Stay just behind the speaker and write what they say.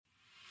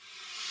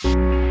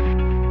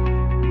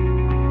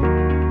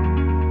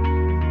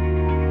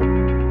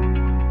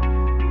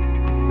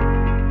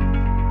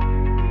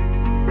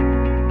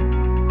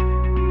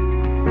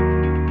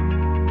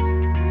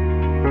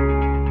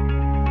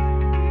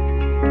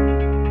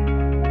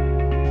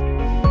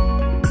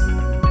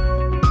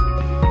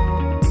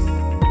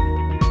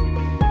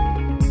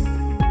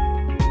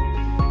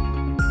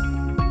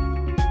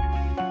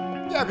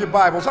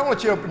Bibles, I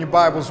want you to open your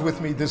Bibles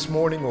with me this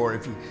morning, or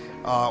if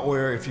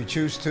you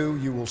choose to,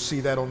 you will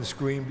see that on the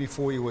screen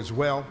before you as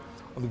well,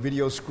 on the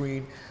video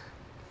screen,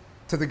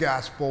 to the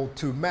Gospel,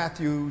 to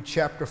Matthew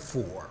chapter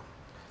 4.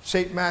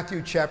 St.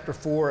 Matthew chapter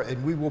 4,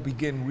 and we will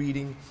begin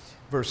reading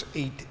verse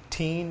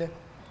 18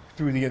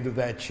 through the end of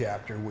that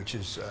chapter, which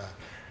is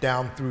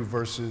down through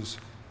verses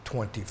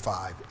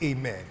 25.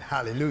 Amen.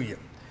 Hallelujah.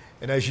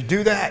 And as you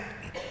do that,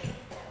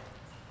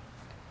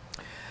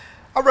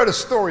 I read a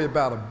story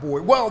about a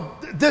boy. Well,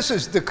 this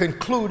is the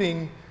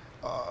concluding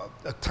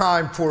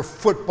time for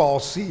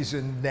football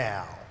season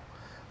now.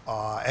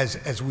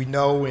 As we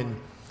know, and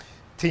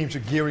teams are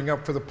gearing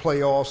up for the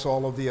playoffs,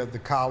 all of the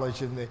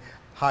college and the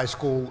high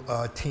school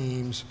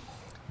teams,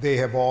 they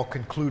have all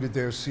concluded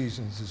their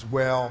seasons as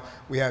well.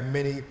 We have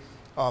many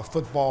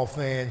football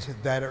fans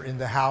that are in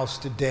the house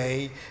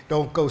today.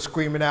 Don't go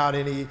screaming out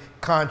any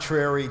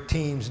contrary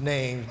teams'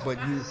 names, but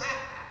you,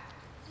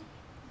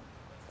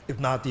 if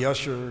not, the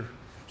usher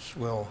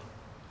will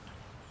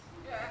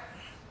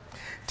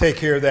take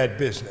care of that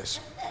business.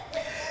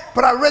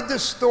 But I read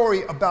this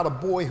story about a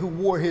boy who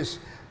wore his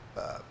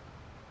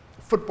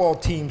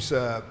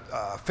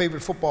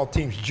favorite football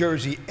team's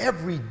jersey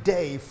every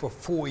day for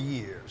 4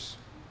 years.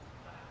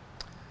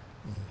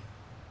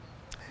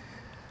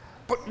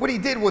 But what he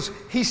did was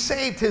he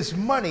saved his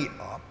money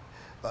up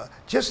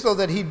just so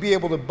that he'd be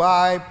able to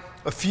buy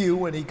a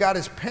few, and he got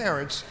his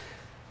parents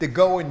to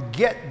go and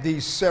get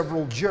these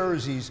several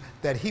jerseys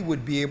that he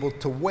would be able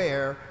to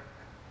wear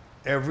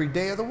every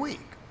day of the week.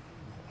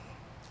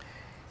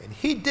 And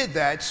he did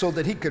that so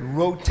that he could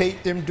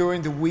rotate them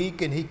during the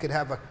week and he could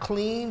have a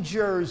clean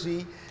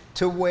jersey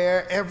to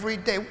wear every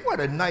day. What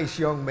a nice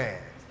young man.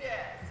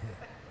 Yes.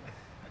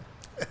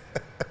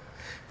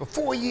 For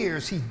 4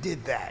 years he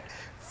did that.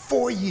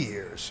 4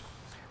 years.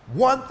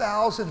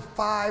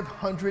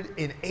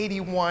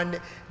 1,581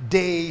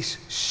 days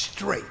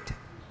straight.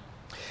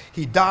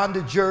 He donned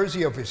the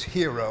jersey of his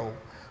hero,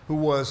 who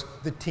was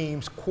the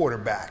team's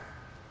quarterback.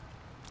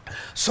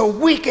 So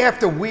week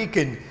after week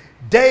and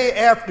day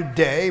after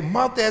day,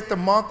 month after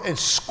month, and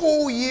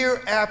school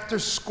year after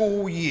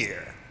school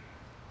year,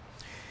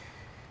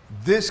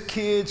 this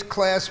kid's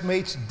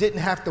classmates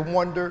didn't have to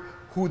wonder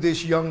who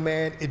this young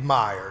man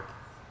admired.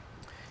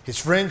 His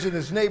friends in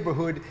his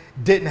neighborhood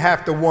didn't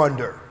have to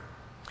wonder.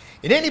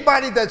 And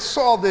anybody that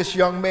saw this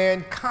young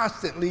man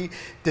constantly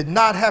did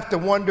not have to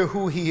wonder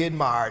who he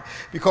admired,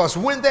 because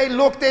when they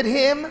looked at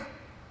him,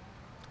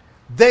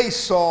 they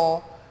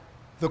saw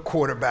the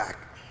quarterback.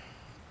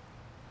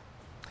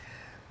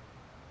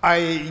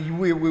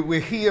 We're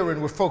here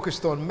and we're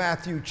focused on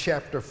Matthew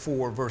chapter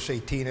 4, verse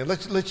 18, and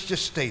let's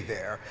just stay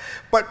there.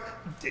 But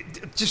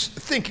just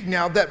thinking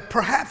now that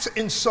perhaps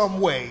in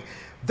some way,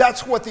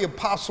 that's what the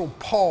Apostle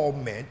Paul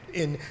meant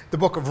in the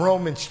book of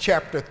Romans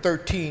chapter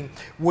 13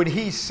 when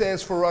he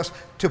says for us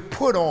to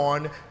put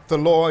on the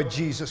Lord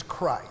Jesus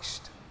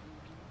Christ.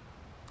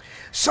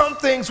 Some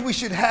things we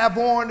should have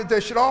on,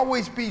 there should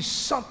always be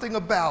something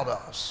about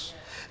us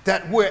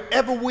that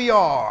wherever we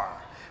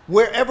are,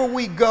 wherever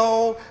we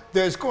go,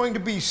 there's going to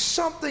be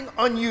something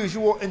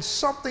unusual and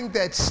something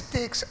that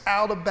sticks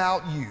out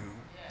about you,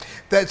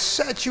 that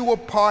sets you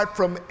apart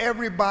from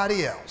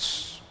everybody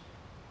else.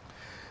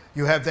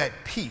 You have that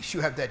peace,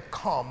 you have that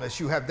calmness,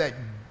 you have that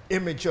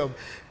image of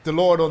the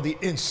Lord on the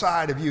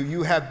inside of you.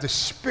 You have the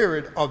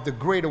Spirit of the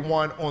Greater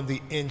One on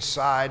the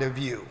inside of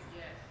you.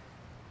 Yes.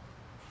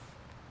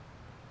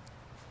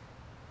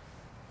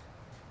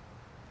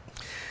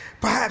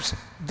 Perhaps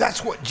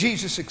that's what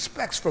Jesus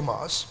expects from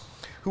us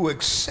who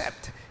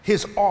accept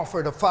his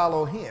offer to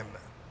follow him.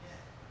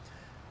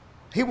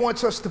 He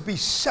wants us to be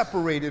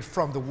separated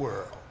from the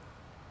world.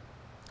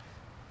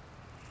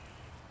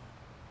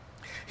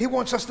 He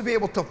wants us to be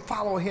able to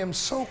follow him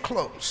so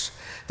close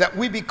that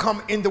we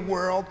become in the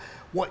world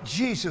what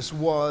Jesus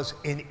was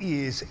and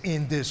is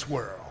in this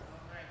world.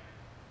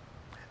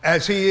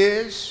 As he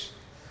is,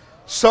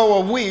 so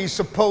are we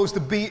supposed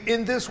to be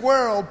in this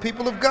world,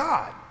 people of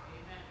God.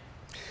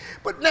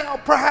 But now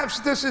perhaps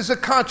this is a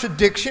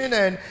contradiction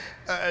and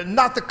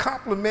not the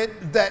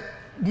compliment that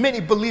many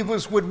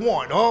believers would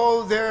want.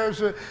 Oh,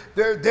 there's a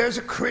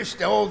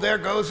Christian. Oh, there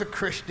goes a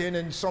Christian.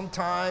 And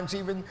sometimes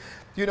even,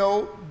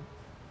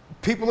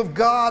 people of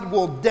God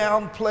will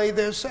downplay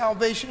their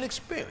salvation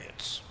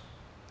experience.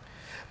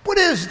 But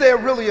is there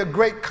really a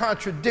great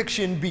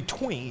contradiction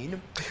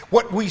between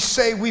what we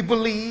say we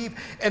believe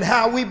and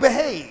how we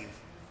behave?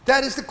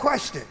 That is the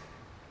question.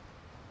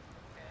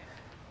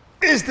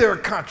 Is there a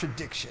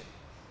contradiction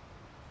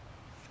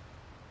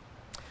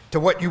to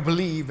what you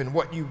believe and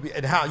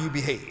and how you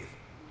behave?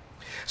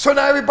 So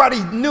now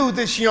everybody knew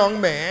this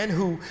young man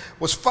who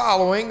was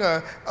following.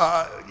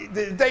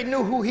 They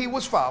knew who he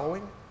was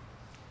following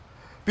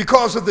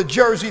because of the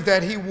jersey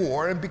that he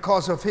wore and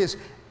because of his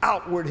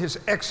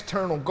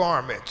external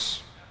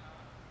garments.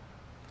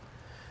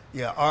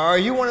 Yeah, are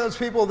you one of those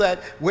people that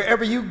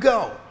wherever you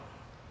go,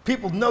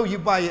 people know you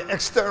by your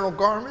external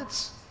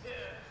garments?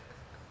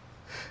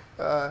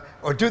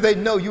 Or do they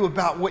know you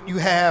about what you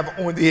have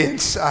on the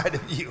inside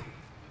of you?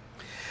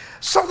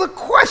 So the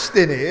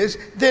question is,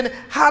 then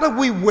how do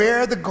we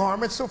wear the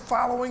garments of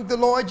following the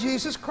Lord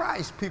Jesus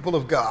Christ, people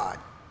of God?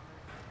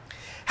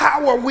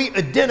 How are we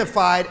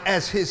identified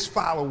as his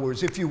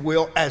followers, if you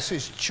will, as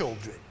his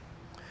children?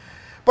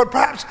 But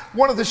perhaps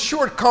one of the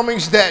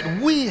shortcomings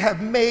that we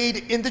have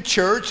made in the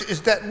church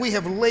is that we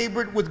have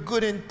labored with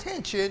good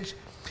intentions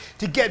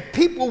to get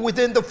people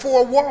within the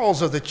four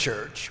walls of the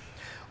church,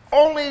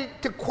 only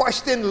to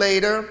question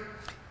later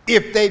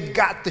if they've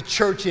got the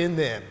church in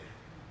them.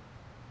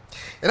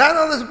 And I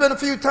know there's been a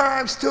few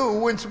times too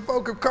when some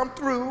folk have come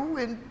through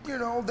and,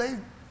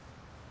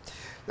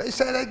 they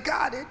say they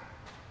got it.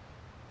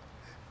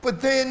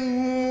 But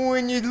then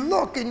when you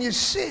look and you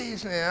see,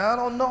 I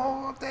don't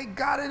know if they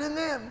got it in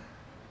them.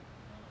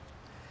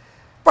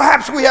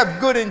 Perhaps we have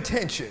good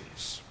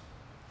intentions.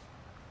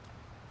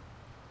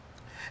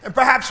 And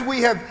perhaps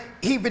we have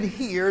even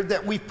here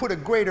that we've put a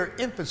greater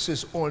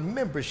emphasis on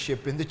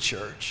membership in the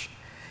church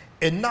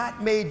and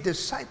not made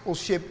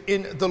discipleship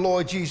in the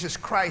Lord Jesus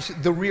Christ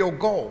the real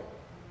goal.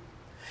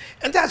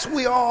 And that's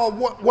what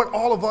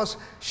all of us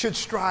should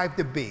strive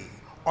to be,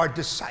 are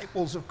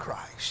disciples of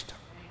Christ.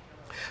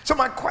 So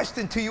my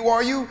question to you,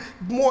 are you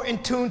more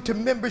in tune to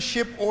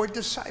membership or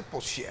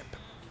discipleship?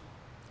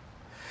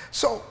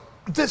 So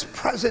this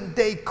present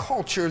day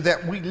culture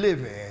that we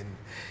live in,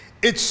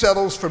 it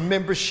settles for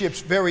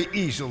memberships very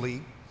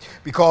easily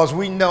because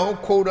we know,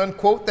 quote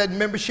unquote, that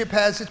membership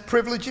has its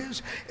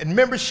privileges, and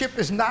membership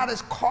is not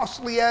as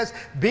costly as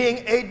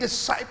being a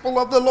disciple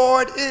of the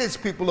Lord is,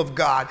 people of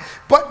God.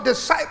 But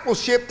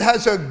discipleship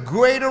has a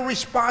greater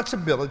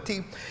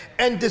responsibility,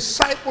 and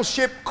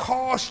discipleship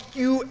costs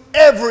you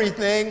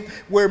everything,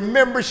 where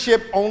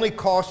membership only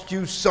costs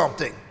you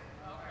something.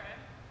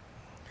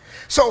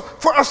 So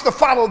for us to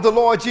follow the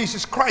Lord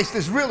Jesus Christ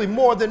is really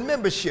more than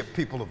membership,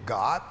 people of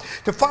God.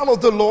 To follow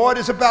the Lord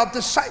is about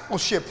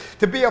discipleship.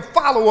 To be a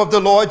follower of the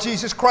Lord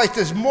Jesus Christ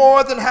is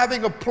more than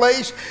having a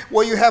place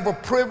where you have a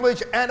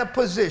privilege and a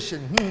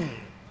position.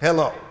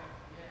 Hello.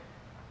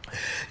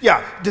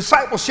 Yeah,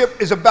 discipleship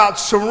is about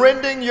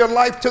surrendering your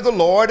life to the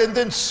Lord and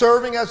then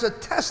serving as a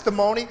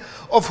testimony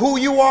of who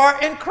you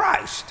are in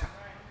Christ.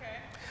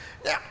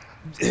 Now,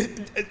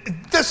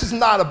 this is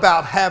not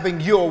about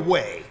having your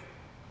way.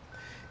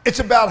 It's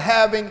about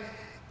having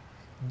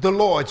the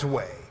Lord's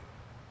way,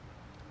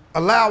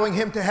 allowing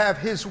him to have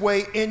his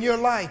way in your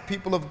life,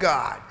 people of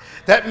God.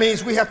 That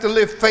means we have to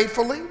live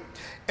faithfully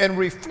and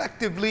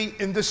reflectively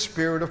in the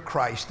Spirit of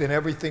Christ in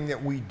everything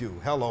that we do.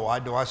 Hello, I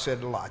know I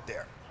said a lot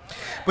there.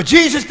 But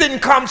Jesus didn't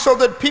come so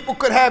that people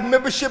could have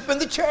membership in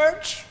the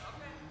church.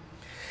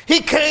 He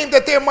came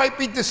that there might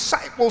be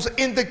disciples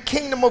in the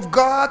kingdom of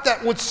God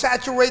that would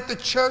saturate the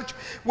church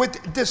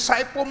with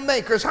disciple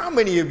makers. How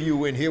many of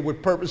you in here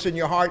with purpose in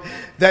your heart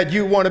that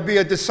you want to be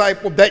a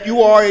disciple, that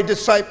you are a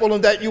disciple,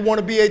 and that you want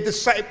to be a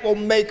disciple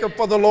maker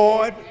for the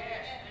Lord?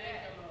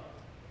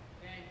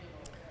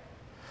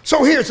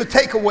 So here's a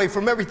takeaway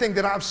from everything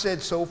that I've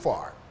said so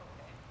far.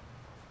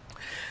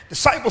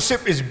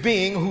 Discipleship is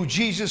being who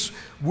Jesus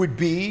would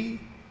be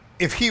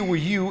if he were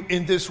you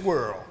in this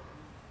world.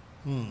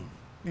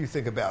 You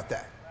think about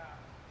that.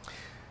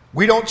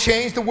 We don't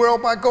change the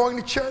world by going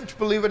to church,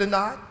 believe it or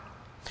not.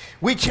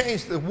 We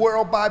change the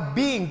world by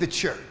being the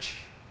church.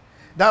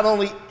 Not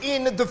only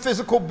in the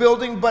physical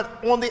building,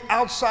 but on the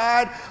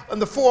outside, on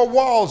the four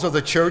walls of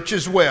the church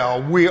as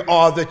well. We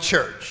are the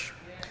church.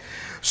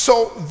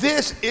 So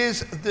this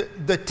is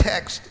the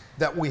text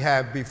that we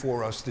have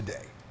before us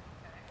today.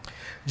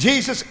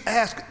 Jesus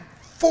asked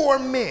 4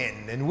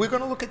 men, and we're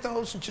going to look at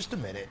those in just a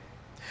minute.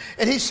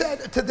 And he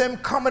said to them,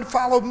 come and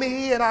follow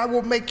me, and I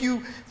will make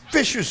you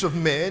fishers of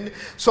men.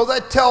 So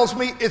that tells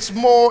me it's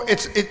more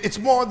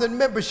than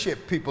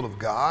membership, people of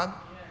God.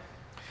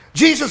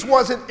 Jesus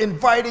wasn't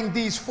inviting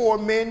these 4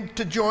 men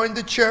to join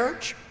the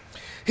church.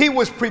 He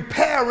was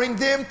preparing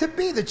them to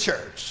be the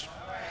church.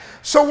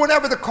 So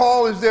whenever the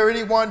call, is there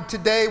anyone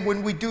today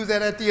when we do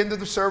that at the end of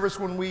the service,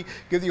 when we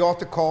give the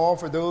altar call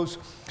for those,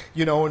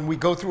 and we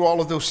go through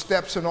all of those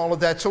steps and all of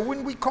that. So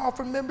when we call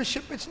for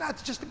membership, it's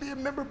not just to be a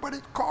member, but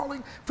it's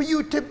calling for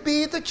you to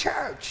be the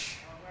church.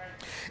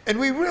 And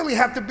we really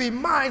have to be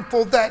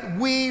mindful that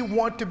we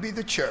want to be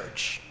the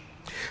church.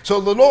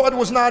 So the Lord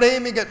was not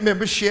aiming at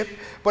membership,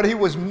 but he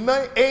was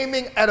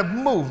aiming at a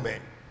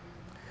movement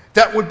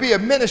that would be a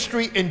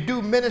ministry and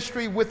do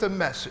ministry with a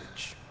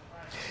message.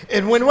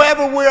 And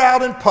whenever we're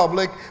out in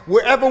public,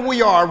 wherever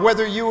we are,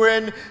 whether you're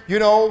in,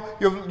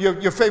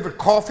 your favorite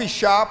coffee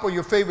shop or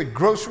your favorite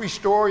grocery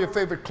store, your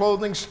favorite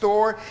clothing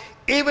store,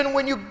 even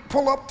when you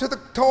pull up to the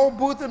toll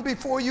booth and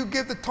before you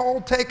give the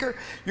toll taker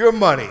your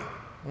money.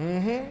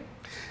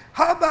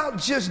 How about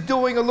just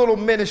doing a little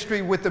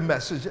ministry with the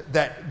message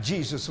that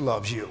Jesus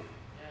loves you?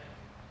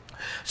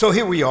 So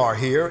here we are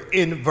here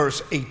in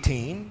verse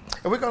 18,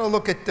 and we're going to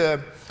look at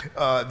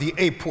the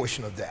A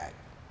portion of that.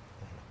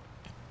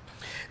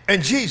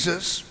 And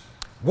Jesus,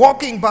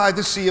 walking by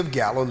the Sea of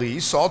Galilee,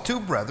 saw 2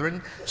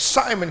 brethren,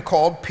 Simon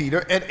called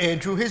Peter and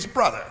Andrew his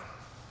brother.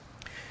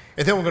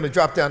 And then we're going to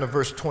drop down to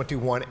verse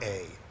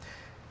 21a.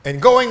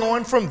 And going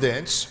on from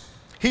thence,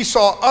 he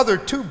saw other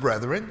 2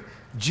 brethren,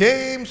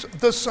 James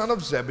the son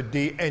of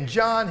Zebedee, and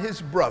John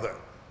his brother,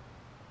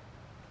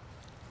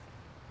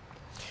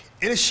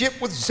 in a ship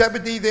with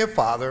Zebedee their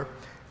father,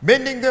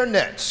 mending their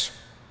nets.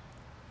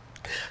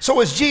 So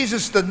as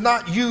Jesus did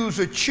not use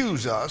or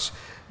choose us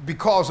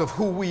because of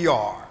who we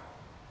are,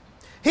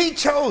 he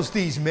chose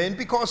these men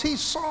because he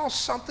saw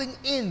something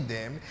in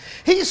them.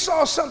 He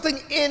saw something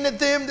in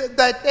them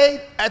that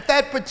they, at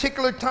that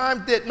particular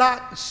time, did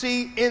not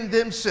see in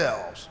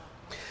themselves.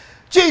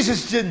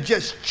 Jesus didn't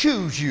just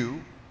choose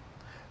you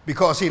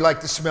because he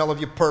liked the smell of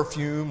your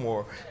perfume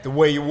or the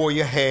way you wore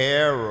your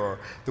hair or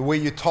the way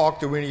you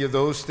talked or any of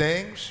those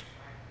things.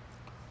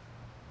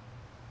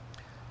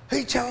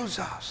 He chose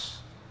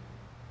us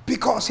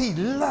because he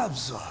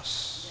loves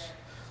us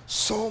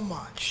so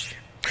much.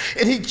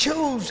 And he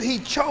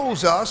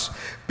chose us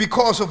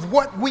because of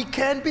what we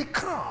can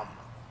become.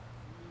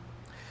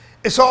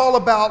 It's all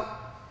about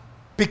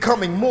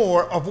becoming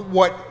more of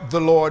what the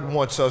Lord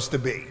wants us to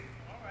be.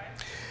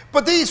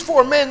 But these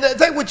four men,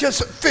 they were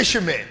just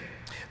fishermen.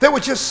 They were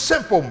just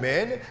simple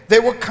men. They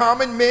were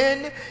common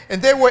men,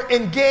 and they were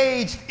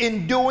engaged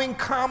in doing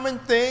common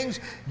things,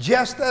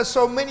 just as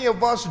so many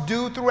of us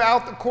do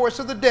throughout the course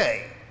of the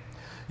day.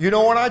 You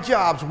know, on our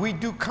jobs, we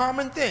do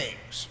common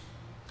things.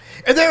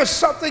 And there's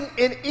something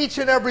in each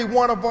and every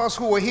one of us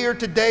who are here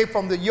today,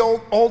 from the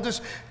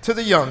oldest to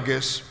the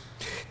youngest,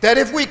 that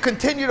if we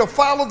continue to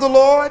follow the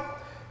Lord,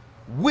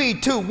 we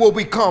too will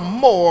become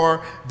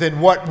more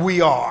than what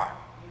we are.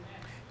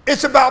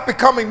 It's about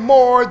becoming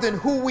more than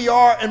who we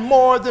are and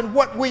more than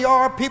what we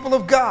are, people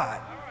of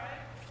God.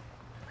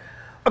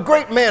 A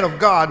great man of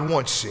God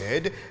once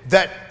said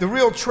that the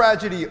real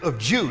tragedy of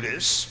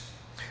Judas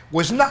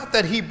was not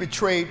that he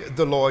betrayed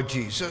the Lord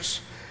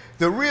Jesus.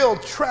 The real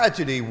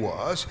tragedy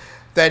was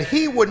that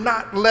he would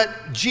not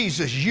let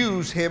Jesus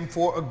use him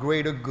for a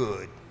greater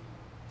good.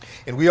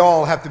 And we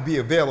all have to be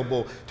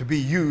available to be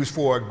used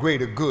for a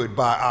greater good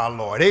by our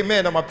Lord.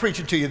 Amen. Am I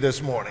preaching to you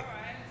this morning?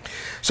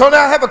 So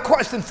now I have a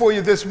question for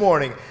you this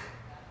morning.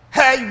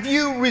 Have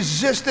you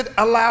resisted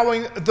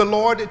allowing the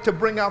Lord to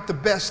bring out the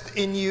best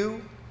in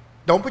you?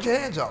 Don't put your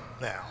hands up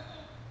now.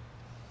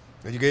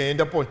 You're going to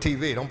end up on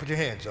TV. Don't put your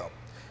hands up.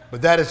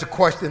 But that is a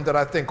question that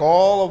I think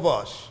all of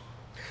us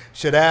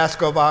should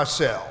ask of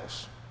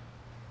ourselves.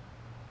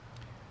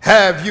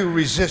 Have you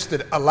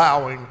resisted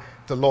allowing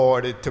the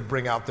Lord to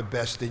bring out the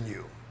best in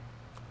you?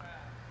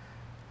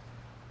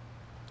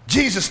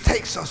 Jesus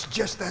takes us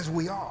just as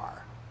we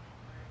are,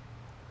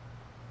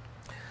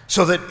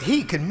 so that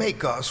he can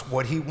make us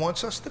what he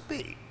wants us to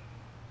be.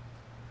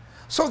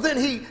 So then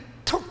he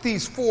took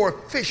these four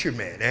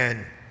fishermen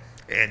and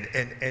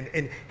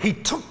he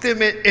took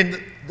them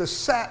in the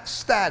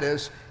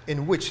status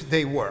in which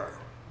they were.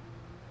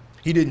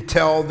 He didn't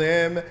tell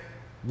them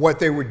what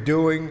they were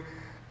doing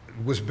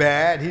was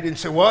bad. He didn't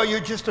say, well, you're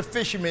just a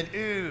fisherman.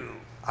 Ew,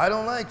 I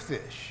don't like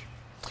fish.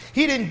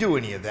 He didn't do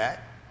any of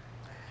that.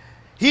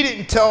 He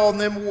didn't tell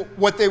them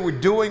what they were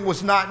doing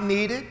was not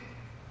needed.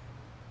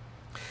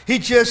 He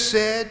just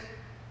said,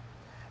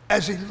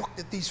 as he looked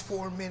at these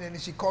four men and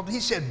as he called them,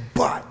 he said,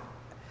 but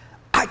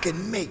I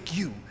can make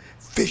you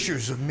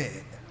fishers of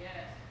men. Yes.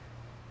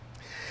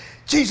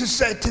 Jesus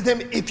said to them,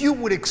 if you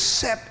would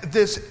accept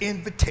this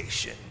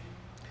invitation,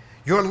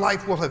 your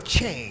life will have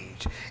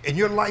changed and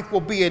your life will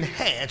be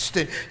enhanced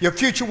and your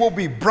future will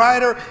be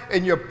brighter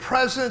and your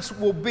presence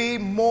will be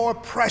more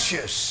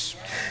precious.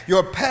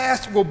 Your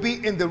past will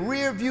be in the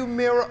rearview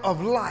mirror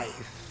of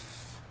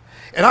life.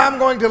 And I'm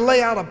going to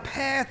lay out a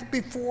path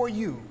before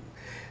you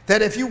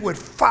that if you would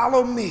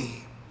follow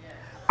me,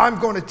 I'm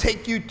going to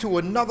take you to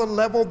another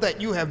level that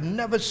you have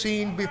never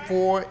seen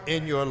before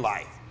in your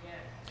life.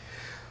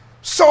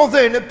 So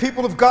then,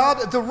 people of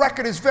God, the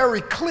record is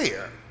very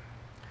clear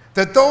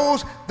that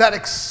those that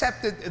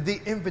accepted the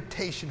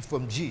invitation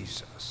from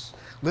Jesus,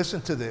 listen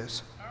to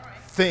this,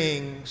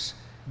 things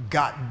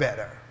got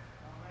better.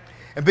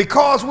 And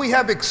because we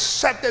have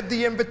accepted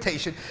the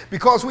invitation,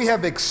 because we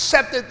have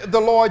accepted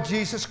the Lord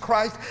Jesus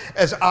Christ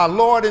as our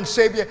Lord and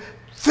Savior,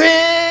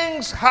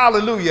 things,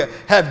 hallelujah,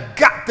 have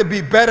got to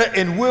be better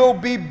and will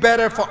be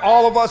better for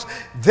all of us.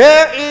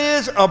 There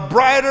is a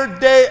brighter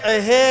day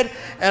ahead,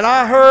 and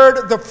I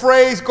heard the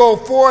phrase go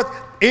forth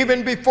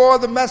even before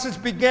the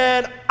message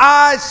began,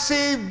 I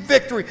see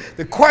victory.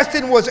 The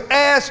question was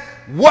asked,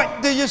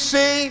 what do you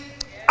see?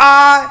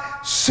 I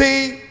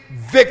see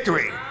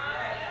victory.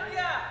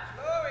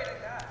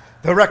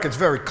 The record's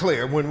very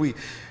clear.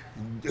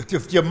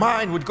 If your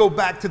mind would go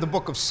back to the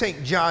book of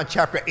St. John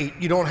chapter 8,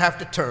 you don't have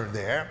to turn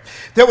there.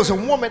 There was a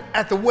woman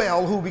at the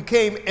well who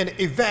became an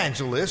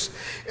evangelist,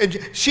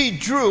 and she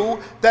drew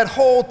that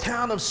whole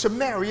town of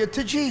Samaria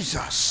to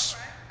Jesus.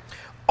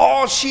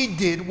 All she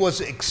did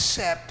was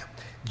accept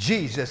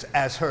Jesus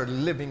as her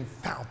living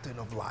fountain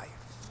of life.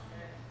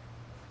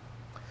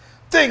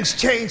 Things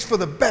change for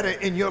the better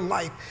in your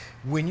life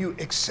when you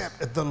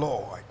accept the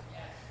Lord.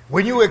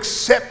 When you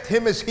accept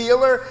him as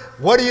healer,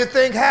 what do you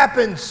think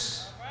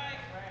happens?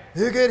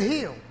 You get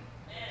healed.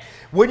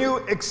 When you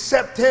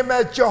accept him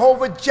as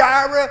Jehovah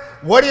Jireh,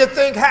 what do you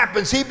think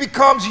happens? He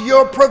becomes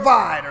your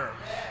provider.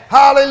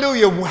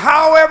 Hallelujah.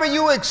 However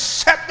you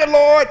accept the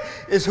Lord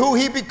is who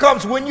he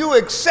becomes. When you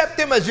accept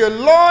him as your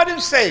Lord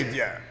and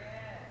Savior,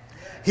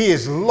 he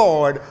is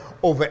Lord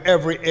over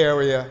every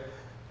area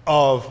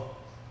of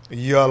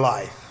your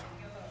life.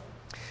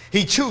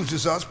 He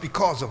chooses us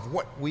because of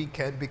what we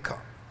can become.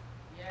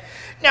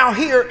 Now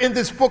here in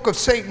this book of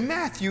St.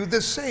 Matthew,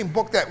 this same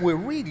book that we're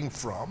reading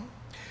from,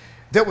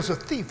 there was a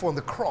thief on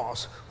the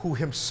cross who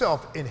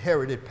himself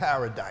inherited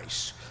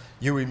paradise.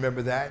 You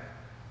remember that?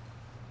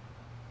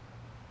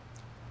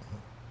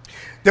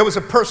 There was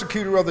a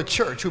persecutor of the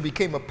church who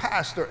became a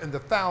pastor and the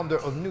founder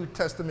of New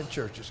Testament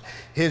churches.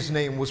 His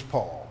name was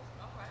Paul.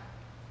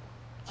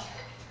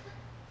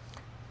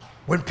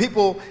 When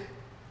people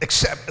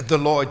accept the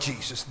Lord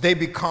Jesus, they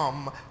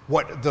become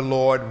what the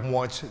Lord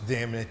wants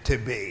them to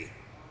be.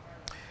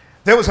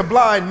 There was a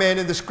blind man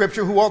in the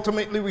scripture who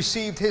ultimately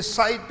received his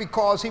sight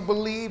because he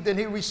believed and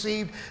he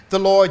received the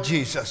Lord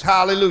Jesus.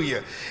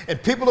 Hallelujah.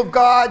 And people of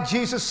God,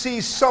 Jesus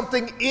sees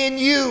something in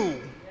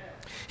you.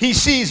 He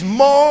sees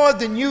more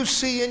than you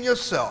see in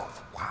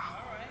yourself. Wow.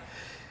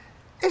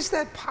 Is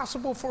that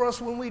possible for us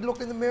when we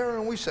look in the mirror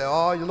and we say,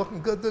 oh, you're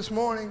looking good this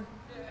morning?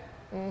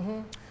 Mm-hmm.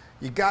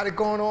 You got it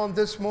going on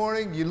this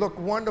morning. You look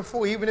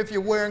wonderful, even if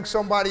you're wearing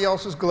somebody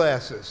else's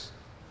glasses.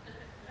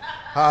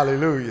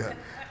 Hallelujah.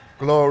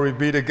 Glory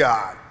be to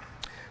God.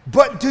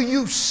 But do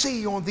you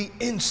see on the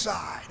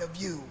inside of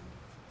you?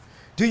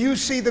 Do you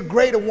see the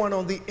greater one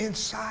on the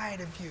inside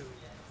of you?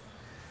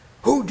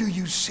 Who do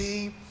you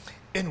see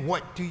and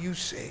what do you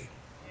see?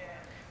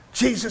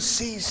 Jesus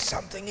sees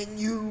something in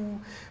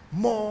you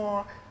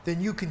more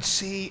than you can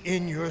see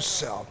in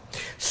yourself.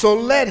 So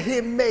let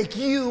him make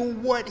you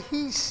what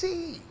he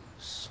sees.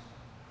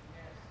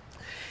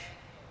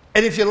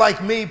 And if you're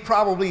like me,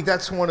 probably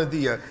that's one of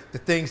the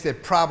things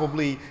that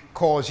probably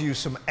cause you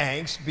some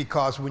angst,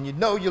 because when you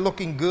know you're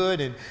looking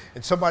good and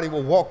somebody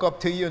will walk up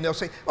to you and they'll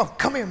say, oh,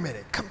 come here a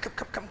minute, come here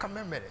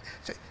a minute.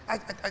 Say, I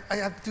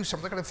have to do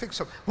something, I got to fix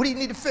something. What do you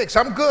need to fix?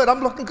 I'm good,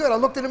 I'm looking good. I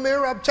looked in the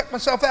mirror, I've checked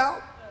myself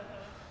out.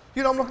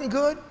 You know, I'm looking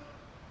good.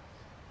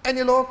 And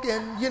you look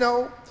and, you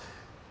know,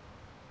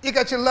 you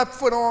got your left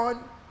foot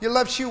on, your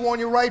left shoe on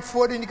your right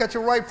foot, and you got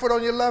your right foot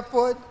on your left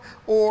foot.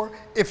 Or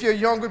if you're a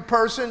younger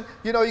person,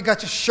 you know, you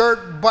got your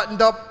shirt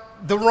buttoned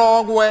up the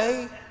wrong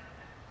way.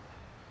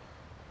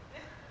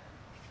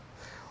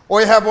 Or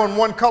you have on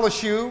one color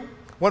shoe,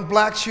 one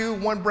black shoe,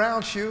 one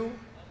brown shoe,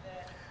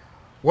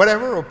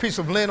 whatever, or a piece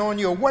of lint on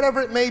you, or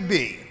whatever it may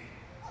be.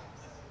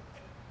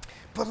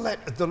 But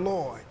let the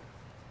Lord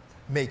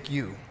make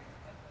you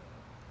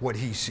what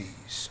he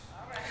sees.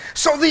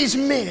 So these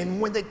men,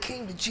 when they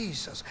came to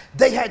Jesus,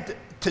 they had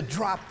to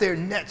drop their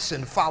nets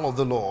and follow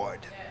the Lord.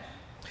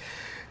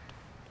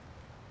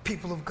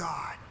 People of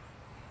God,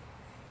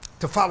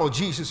 to follow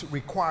Jesus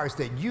requires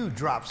that you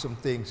drop some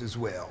things as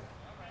well.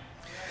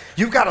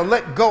 You've got to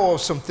let go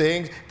of some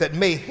things that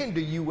may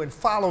hinder you in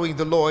following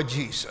the Lord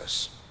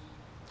Jesus.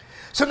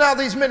 So now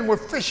these men were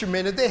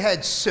fishermen and they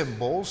had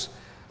symbols,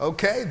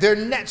 okay? Their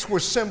nets were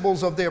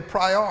symbols of their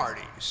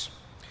priorities,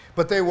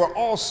 but they were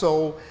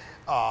also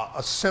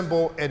a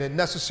symbol and a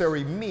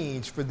necessary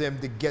means for them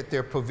to get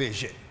their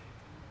provision.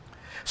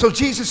 So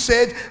Jesus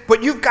said,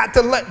 but you've got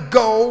to let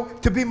go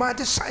to be my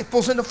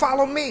disciples and to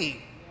follow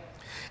me.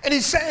 And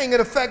he's saying,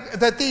 in effect,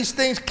 that these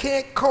things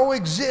can't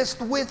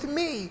coexist with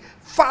me.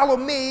 Follow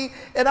me,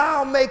 and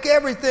I'll make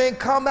everything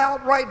come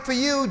out right for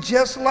you,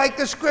 just like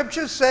the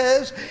scripture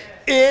says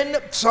in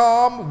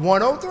Psalm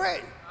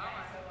 103.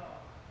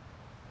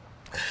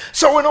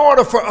 So in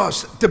order for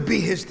us to be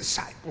his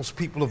disciples,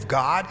 people of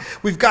God,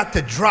 we've got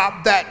to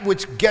drop that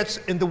which gets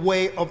in the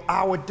way of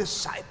our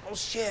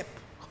discipleship.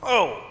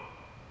 Oh.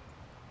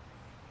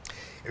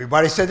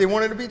 Everybody said they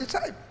wanted to be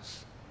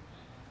disciples.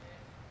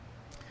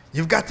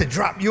 You've got to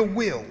drop your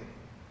will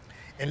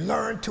and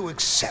learn to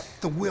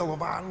accept the will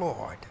of our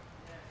Lord.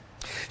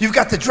 You've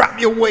got to drop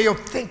your way of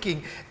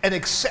thinking and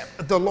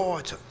accept the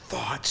Lord's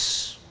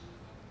thoughts.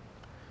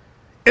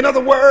 In other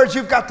words,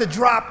 you've got to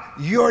drop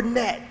your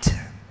net.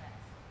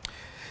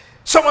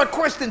 So my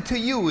question to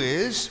you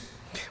is,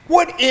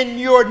 what in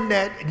your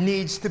net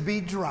needs to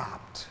be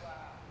dropped?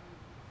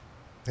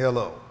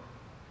 Hello.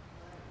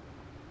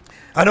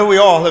 I know we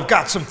all have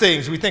got some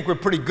things. We think we're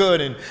pretty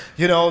good and,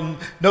 you know,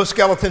 no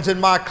skeletons in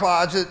my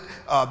closet,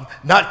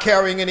 not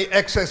carrying any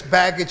excess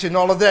baggage and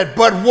all of that.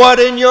 But what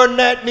in your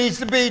net needs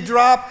to be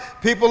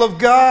dropped, people of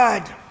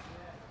God?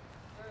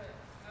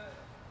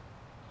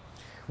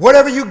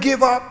 Whatever you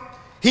give up,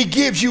 he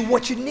gives you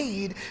what you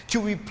need to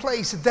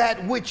replace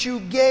that which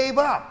you gave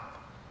up.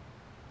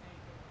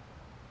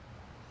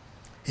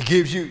 He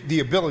gives you the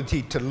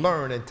ability to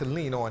learn and to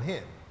lean on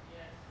him.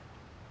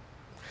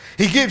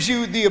 He gives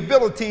you the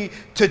ability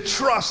to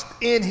trust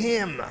in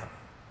him.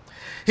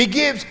 He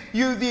gives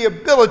you the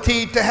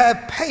ability to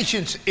have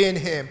patience in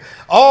him.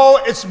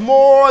 Oh, it's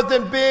more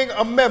than being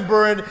a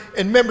member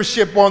and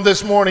membership on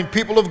this morning,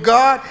 people of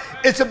God.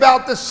 It's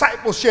about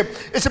discipleship.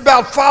 It's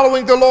about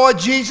following the Lord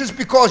Jesus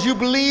because you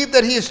believe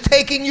that he is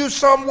taking you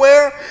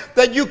somewhere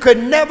that you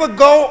could never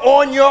go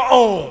on your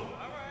own.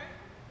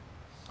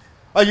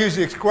 I use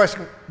the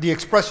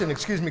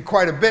expression,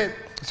 quite a bit.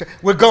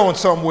 We're going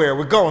somewhere.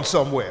 We're going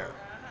somewhere.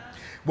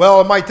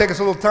 Well, it might take us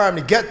a little time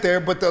to get there,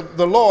 but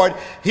the Lord,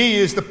 He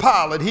is the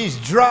pilot. He's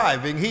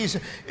driving. He's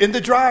in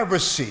the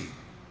driver's seat.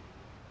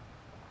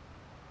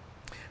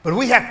 But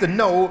we have to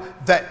know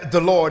that the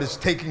Lord is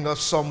taking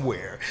us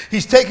somewhere.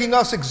 He's taking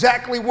us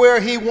exactly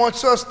where He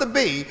wants us to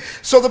be.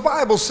 So the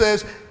Bible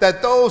says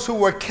that those who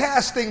were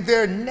casting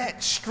their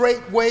net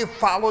straightway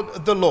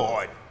followed the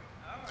Lord.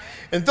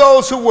 And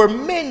those who were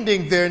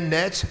mending their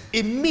nets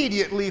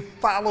immediately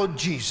followed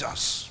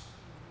Jesus.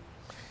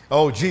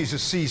 Oh,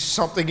 Jesus sees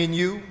something in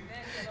you,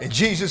 and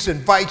Jesus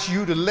invites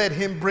you to let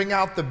Him bring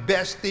out the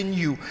best in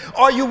you.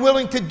 Are you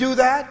willing to do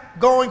that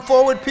going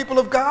forward, people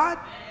of God?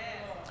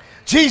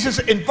 Jesus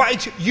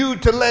invites you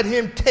to let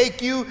Him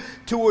take you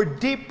to a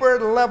deeper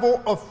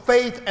level of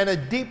faith and a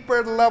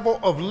deeper level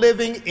of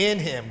living in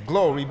Him.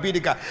 Glory be to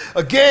God.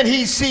 Again,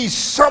 He sees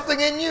something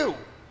in you.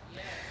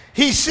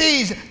 He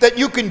sees that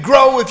you can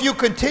grow if you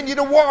continue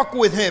to walk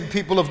with Him,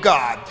 people of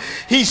God.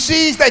 He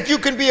sees that you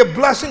can be a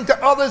blessing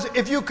to others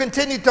if you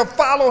continue to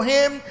follow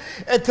Him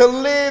and to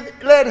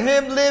let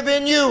Him live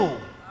in you.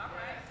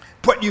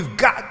 But you've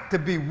got to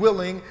be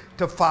willing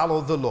to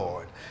follow the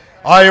Lord.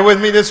 Are you with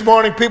me this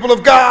morning, people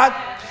of God?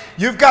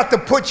 You've got to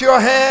put your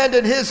hand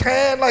in His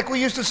hand, like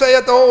we used to say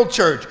at the old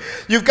church.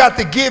 You've got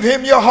to give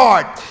Him your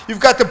heart. You've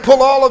got to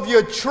pull all of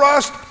your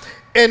trust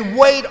and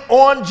wait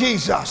on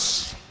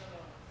Jesus.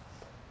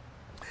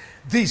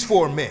 These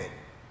four men,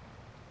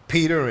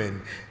 Peter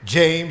and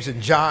James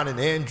and John and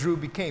Andrew,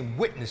 became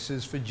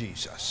witnesses for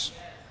Jesus.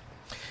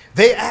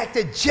 They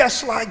acted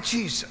just like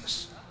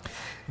Jesus.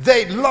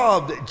 They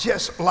loved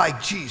just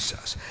like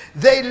Jesus.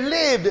 They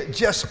lived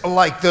just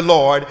like the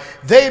Lord.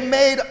 They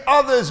made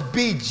others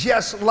be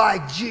just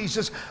like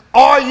Jesus.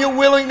 Are you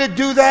willing to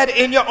do that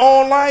in your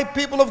own life,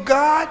 people of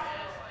God?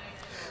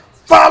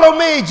 Follow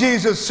me,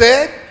 Jesus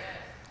said.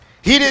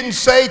 He didn't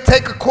say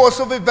take a course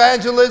of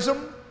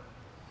evangelism.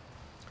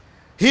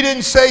 He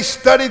didn't say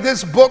study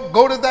this book,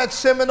 go to that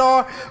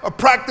seminar, or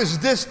practice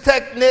this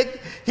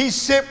technique. He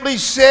simply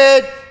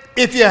said,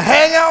 if you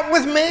hang out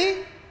with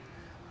me,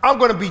 I'm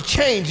going to be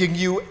changing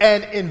you,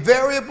 and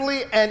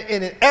invariably and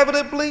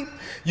inevitably,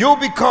 you'll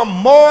become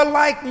more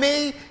like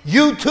me.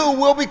 You too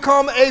will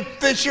become a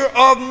fisher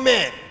of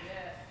men.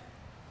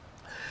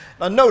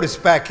 Now notice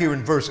back here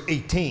in verse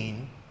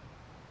 18,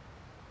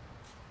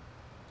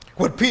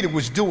 what Peter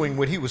was doing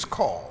when he was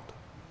called.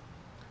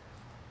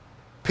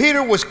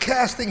 Peter was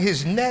casting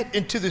his net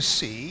into the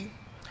sea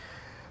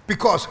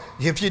because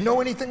if you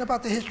know anything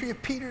about the history of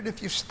Peter, and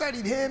if you've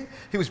studied him,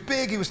 he was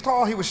big, he was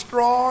tall, he was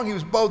strong, he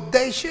was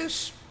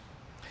bodacious,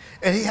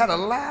 and he had a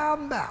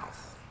loud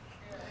mouth.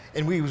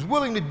 And he was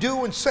willing to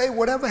do and say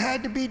whatever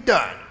had to be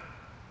done.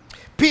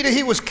 Peter,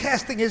 he was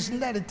casting his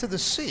net into the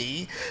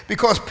sea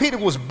because Peter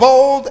was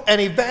bold and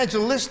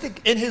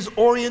evangelistic in his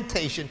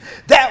orientation.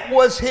 That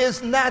was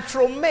his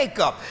natural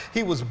makeup.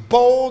 He was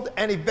bold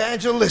and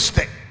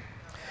evangelistic.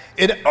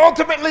 And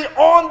ultimately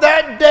on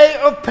that day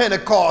of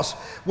Pentecost,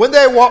 when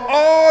they were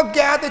all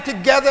gathered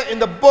together in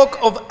the book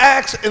of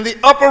Acts in the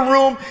upper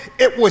room,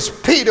 it was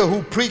Peter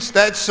who preached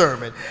that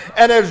sermon.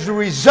 And as a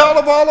result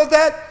of all of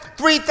that,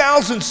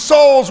 3,000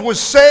 souls were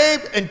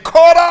saved and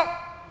caught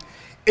up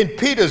in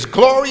Peter's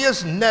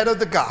glorious net of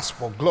the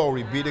gospel.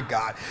 Glory be to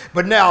God.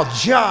 But now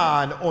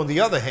John, on the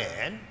other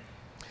hand,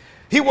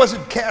 he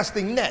wasn't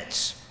casting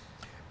nets,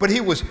 but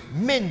he was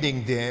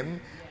mending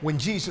them when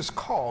Jesus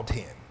called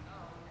him.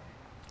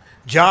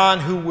 John,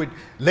 who would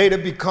later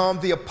become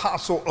the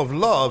apostle of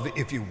love,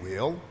 if you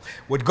will,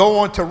 would go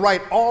on to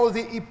write all of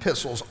the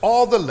epistles,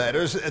 all the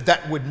letters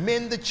that would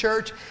mend the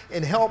church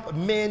and help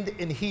mend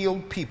and heal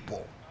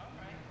people.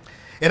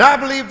 And I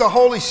believe the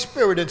Holy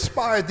Spirit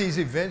inspired these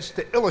events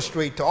to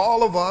illustrate to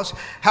all of us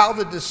how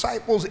the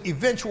disciples'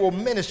 eventual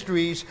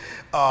ministries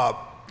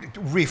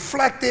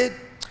reflected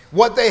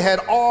what they had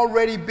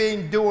already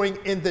been doing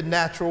in the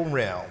natural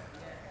realm,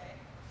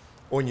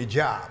 on your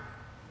job,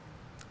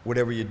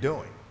 whatever you're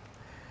doing.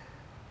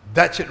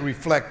 That should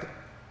reflect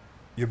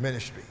your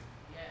ministry.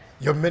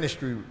 Your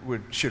ministry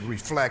should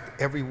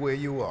reflect everywhere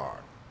you are.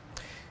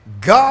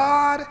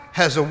 God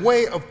has a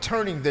way of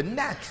turning the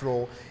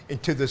natural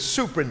into the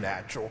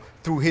supernatural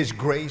through His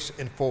grace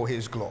and for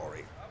His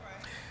glory.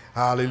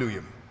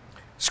 Hallelujah.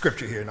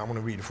 Scripture here, and I'm going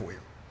to read it for you.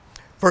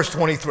 Verse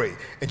 23.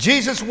 And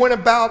Jesus went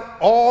about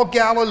all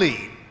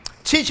Galilee,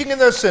 teaching in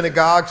their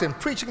synagogues and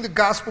preaching the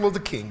gospel of the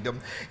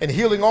kingdom and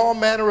healing all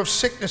manner of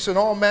sickness and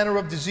all manner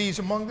of disease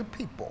among the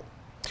people.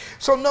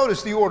 So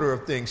notice the order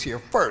of things here.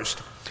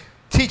 First,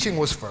 teaching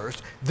was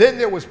first, then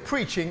there was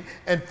preaching,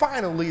 and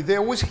finally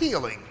there was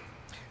healing.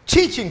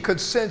 Teaching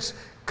consists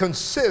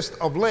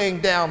of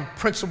laying down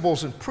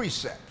principles and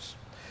precepts.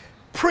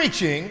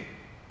 Preaching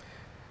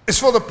is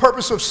for the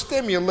purpose of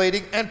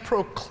stimulating and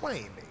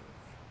proclaiming.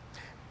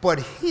 But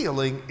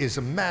healing is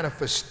a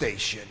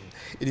manifestation.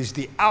 It is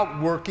the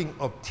outworking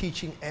of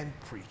teaching and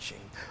preaching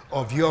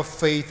of your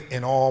faith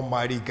in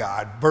Almighty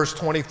God. Verse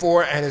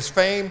 24, and his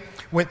fame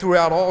went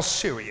throughout all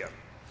Syria.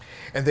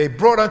 And they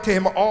brought unto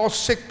him all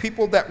sick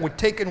people that were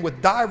taken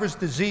with divers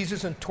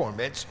diseases and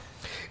torments,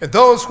 and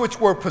those which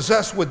were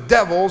possessed with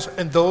devils,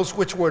 and those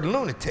which were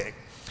lunatic,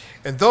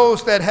 and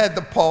those that had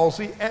the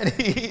palsy, and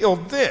he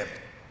healed them.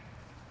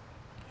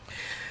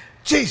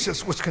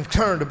 Jesus was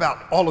concerned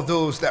about all of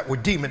those that were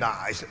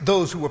demonized,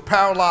 those who were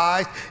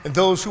paralyzed, and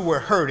those who were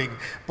hurting.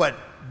 But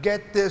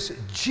get this,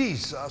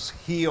 Jesus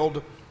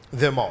healed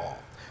them all.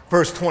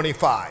 Verse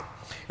 25,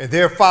 and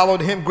there followed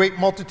him great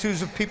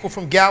multitudes of people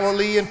from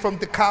Galilee and from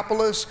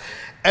Decapolis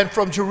and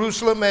from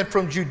Jerusalem and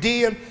from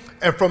Judea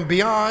and from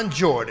beyond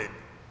Jordan.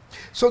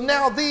 So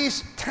now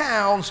these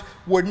towns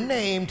were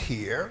named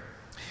here.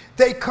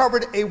 They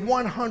covered a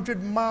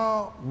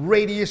 100-mile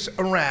radius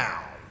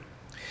around.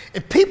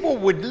 And people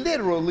would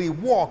literally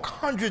walk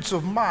hundreds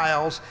of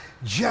miles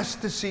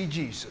just to see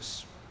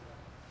Jesus.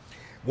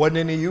 Wasn't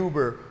any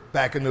Uber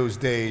back in those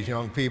days,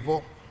 young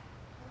people.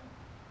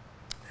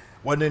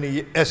 Wasn't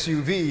any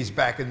SUVs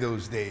back in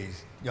those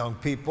days, young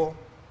people.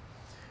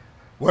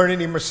 Weren't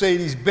any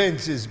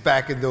Mercedes-Benzes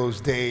back in those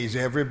days,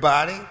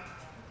 everybody.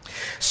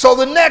 So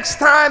the next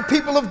time,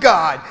 people of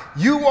God,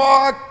 you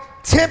are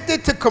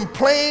tempted to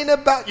complain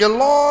about your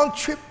long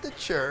trip to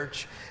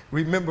church,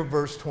 remember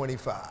verse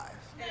 25.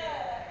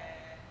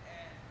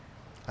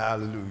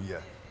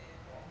 Hallelujah.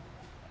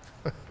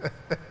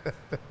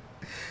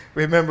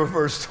 Remember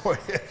verse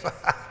 25.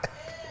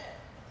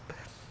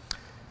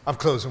 I'm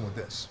closing with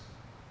this.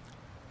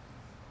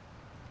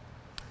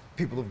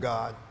 People of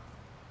God,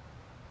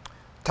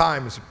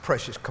 time is a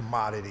precious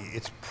commodity.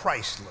 It's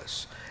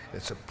priceless.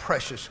 It's a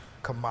precious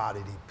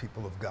commodity,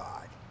 people of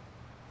God.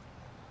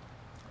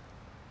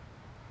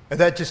 And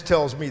that just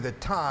tells me that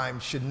time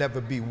should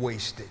never be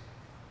wasted.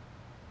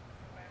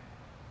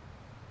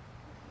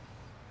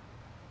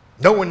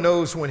 No one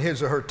knows when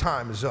his or her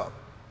time is up.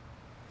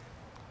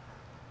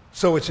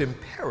 So it's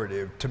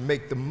imperative to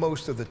make the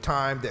most of the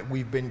time that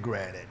we've been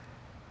granted.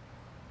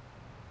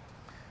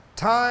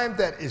 Time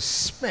that is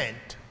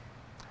spent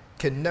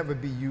can never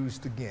be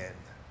used again.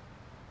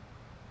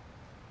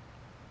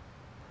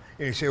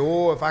 And you say,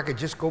 oh, if I could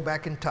just go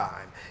back in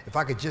time, if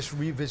I could just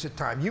revisit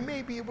time. You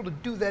may be able to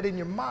do that in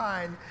your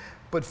mind,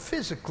 but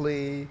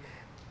physically,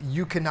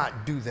 you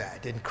cannot do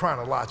that. And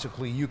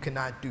chronologically, you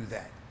cannot do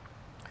that.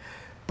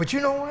 But you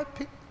know what,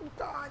 people of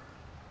God?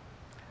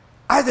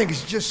 I think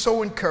it's just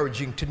so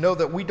encouraging to know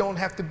that we don't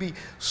have to be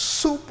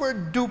super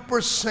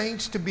duper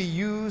saints to be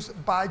used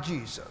by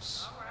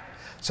Jesus.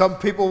 Some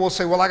people will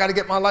say, well, I got to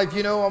get my life,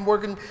 I'm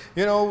working,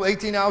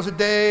 18 hours a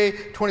day,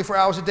 24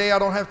 hours a day. I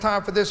don't have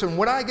time for this. And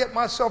when I get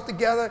myself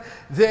together,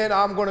 then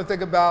I'm going to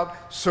think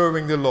about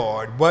serving the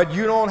Lord. But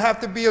you don't have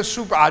to be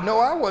I know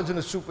I wasn't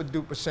a super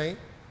duper saint.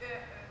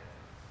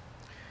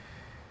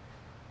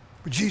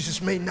 But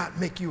Jesus may not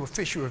make you a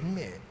fisher of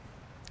men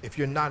if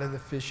you're not in the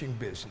fishing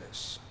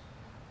business.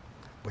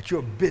 But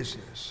your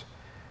business,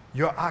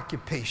 your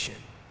occupation,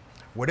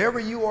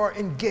 whatever you are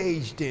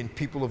engaged in,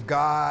 people of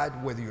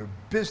God, whether you're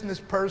a business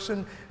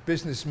person,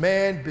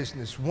 businessman,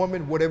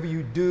 businesswoman, whatever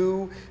you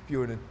do,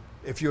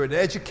 if you're an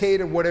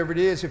educator, whatever it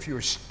is, if you're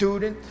a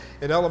student,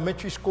 an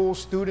elementary school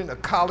student, a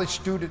college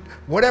student,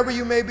 whatever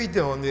you may be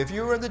doing, if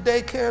you're in the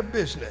daycare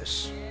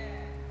business,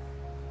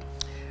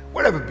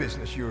 whatever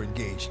business you're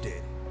engaged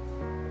in,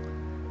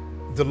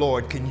 the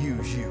Lord can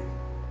use you.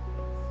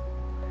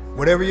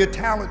 Whatever your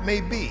talent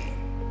may be,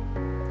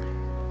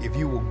 if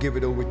you will give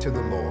it over to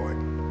the Lord,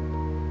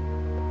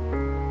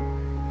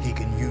 He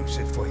can use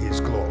it for His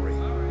glory.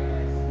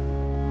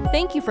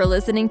 Thank you for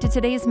listening to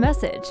today's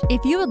message.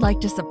 If you would like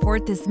to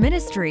support this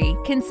ministry,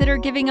 consider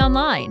giving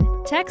online.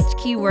 Text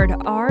keyword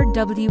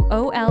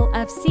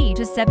RWOLFC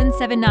to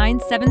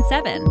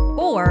 77977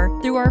 or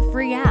through our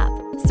free app.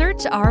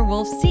 Search R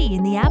Wolf C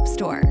in the App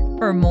Store.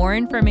 For more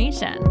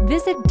information,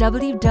 visit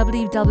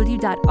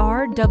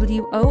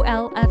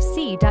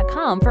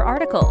www.rwolfc.com for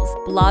articles,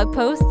 blog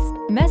posts,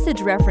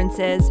 message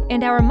references,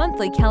 and our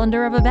monthly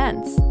calendar of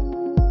events.